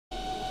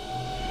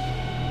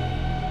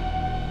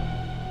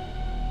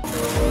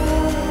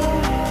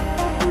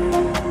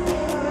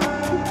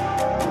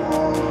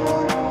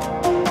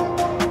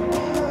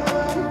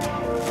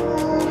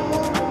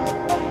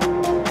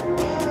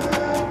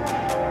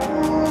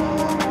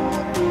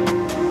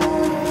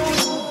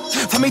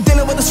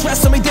the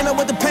stress on me, dealing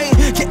with the pain.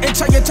 Getting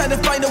tired, trying to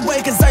find a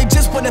way, cause I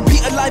just wanna be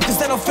alive.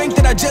 Cause I don't think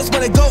that I just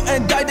wanna go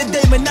and die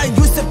today. Man, I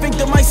used to think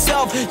to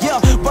myself,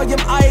 yeah, why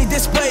am I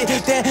this way?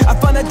 Then I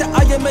found out that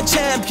I am a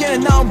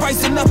champion. Now I'm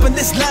rising up in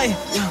this light,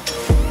 yeah.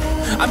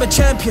 I'm a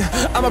champion,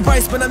 I'm a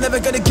rise, but I'm never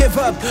gonna give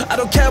up. I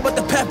don't care about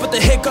the path, but the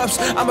hiccups.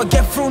 I'ma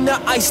get through now,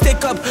 I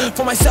stick up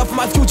for myself and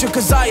my future.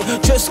 Cause I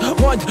just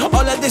want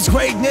all of this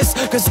greatness.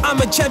 Cause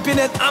I'm a champion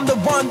and I'm the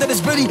one that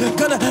is really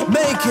gonna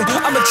make it.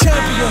 I'm a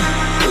champion.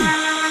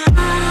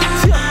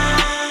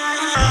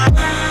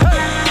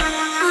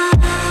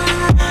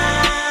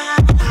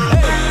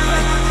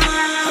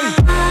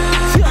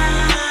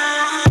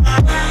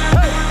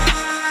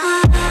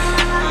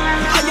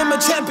 I am a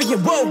champion,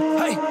 whoa,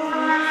 hey.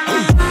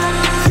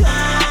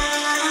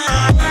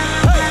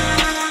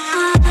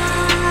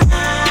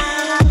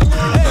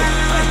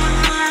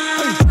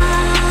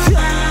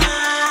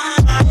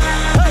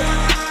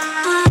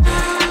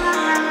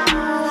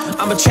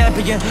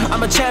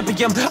 I'm a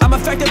champion, I'm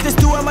effective, just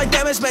doing my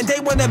damage, man. They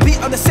wanna be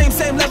on the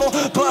same level,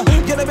 but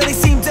you don't really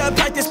seem to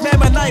practice, man.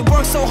 Man, I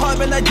work so hard,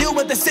 man, I deal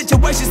with the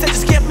situations that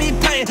just give me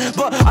pain.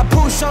 But I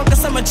push on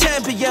cause I'm a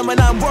champion, man.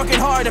 I'm working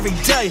hard every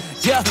day,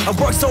 yeah. I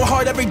work so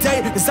hard every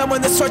day, cause I'm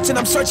on the search and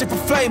I'm searching for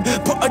flame.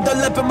 Put the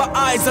lip in my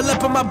eyes, the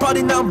lip in my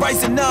body, now I'm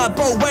rising up.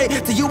 Oh wait,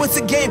 to you it's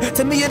a game,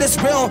 to me it is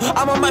real.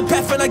 I'm on my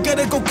path and I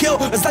gotta go kill,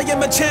 cause I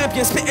am a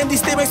champion. Spitting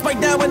these lyrics right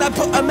now and I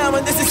put them out,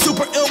 and this is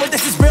super ill, but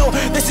this is real,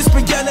 this is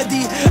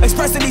reality.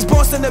 Expressing these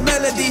bars in the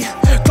melody.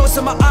 Close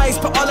to my eyes,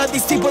 but all of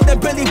these people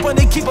that really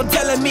wanna keep on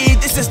telling me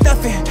this is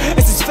nothing,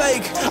 this is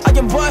fake. I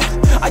am what?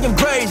 I am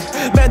great.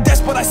 Man,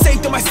 that's what I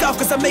say to myself,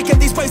 cause I'm making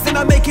these plays and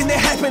I'm making it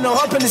happen. Oh,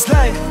 up in this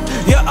line,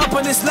 yeah, up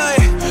on this line.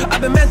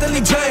 I've been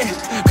mentally drained,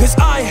 cause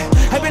I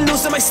have been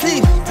losing my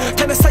sleep,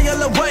 trying to stay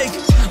all awake.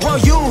 While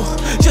you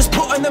just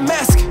put on the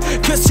mask,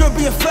 cause you're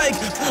being fake.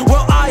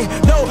 Well, I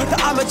know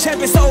that I'm a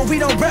champion, so we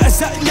don't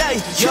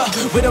resonate. Yeah,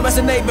 we don't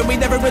resonate, but we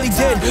never really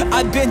did.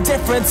 I've been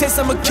different since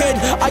I'm a kid.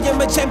 I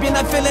am a champion,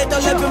 I feel it, the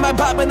love in my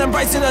body, and I'm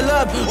rising to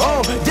love.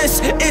 Oh,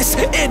 this is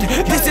it,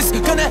 this is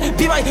gonna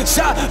be my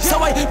shot. So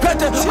I grab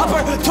the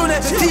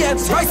opportunity and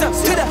rise up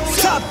to the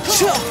top.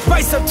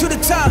 Rise up to the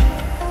top,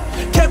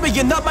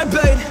 carrying up my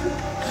blade.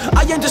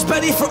 I am just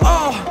ready for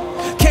all,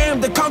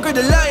 came to conquer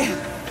the light.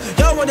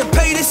 Y'all wanna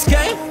play this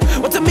game?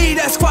 Well, to me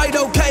that's quite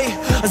okay,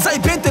 as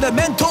I've been through the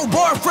mental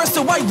warfare,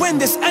 so I win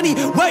this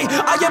anyway.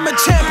 I am a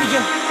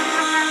champion,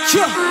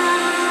 yeah.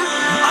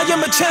 I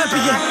am a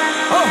champion,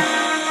 oh.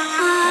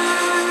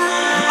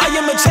 I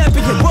am a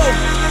champion,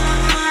 whoa.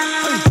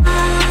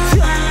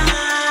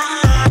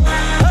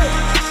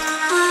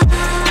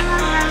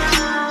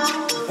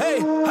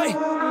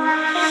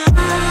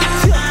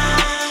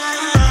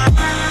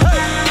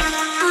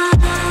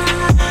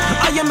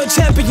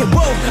 Champion,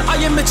 whoa, I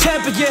am a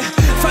champion.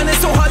 Finding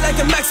so hard like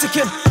a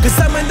Mexican, cause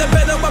I'm in the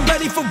battle, I'm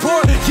ready for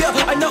war. Yeah,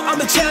 I know I'm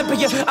a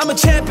champion, I'm a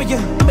champion,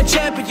 I'm a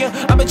champion,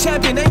 I'm a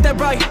champion, ain't that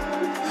right?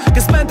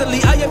 Cause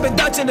mentally I have been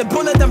dodging the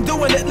bullet, I'm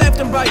doing it left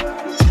and right.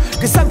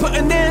 Cause I'm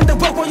putting in the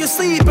work while you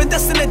sleep, and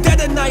that's in the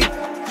dead of night.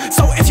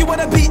 So if you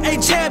wanna be a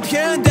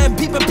champion, then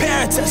be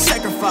prepared to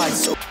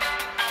sacrifice.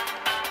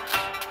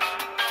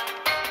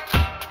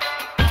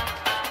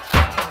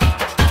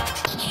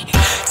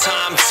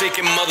 Sick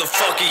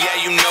motherfucker, yeah,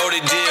 you know the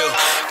deal.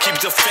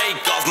 Keep the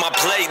fake off my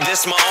plate,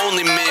 this my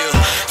only meal.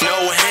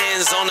 No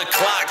hands on the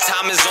clock,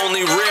 time is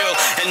only real.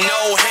 And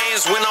no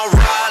hands when I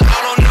ride, I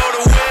don't know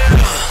the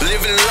will.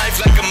 Living life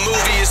like a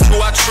movie is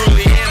who I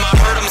truly am. I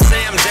heard them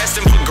say I'm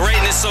destined for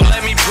greatness, so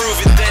let me prove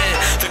it then.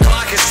 The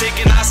clock is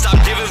ticking, I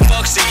stopped giving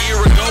fucks a year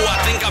ago. I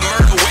think I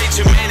murdered way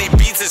too many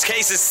beats, this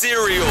case is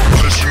serial.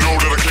 I let you know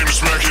that I came to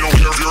smack, you don't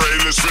care if you're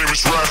a A-list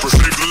famous rapper.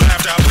 Save the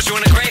laughter, I put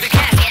you in a grave.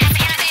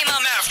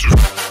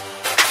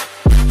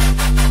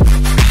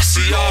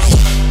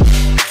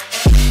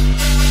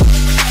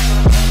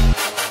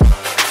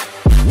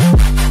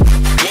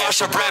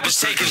 Wash up rappers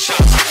taking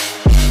shots.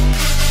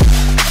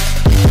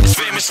 It's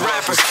famous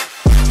rappers.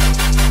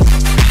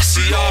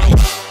 Seattle.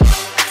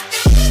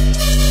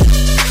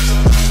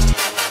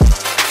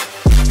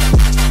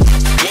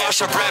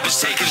 Wash up rappers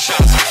taking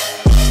shots.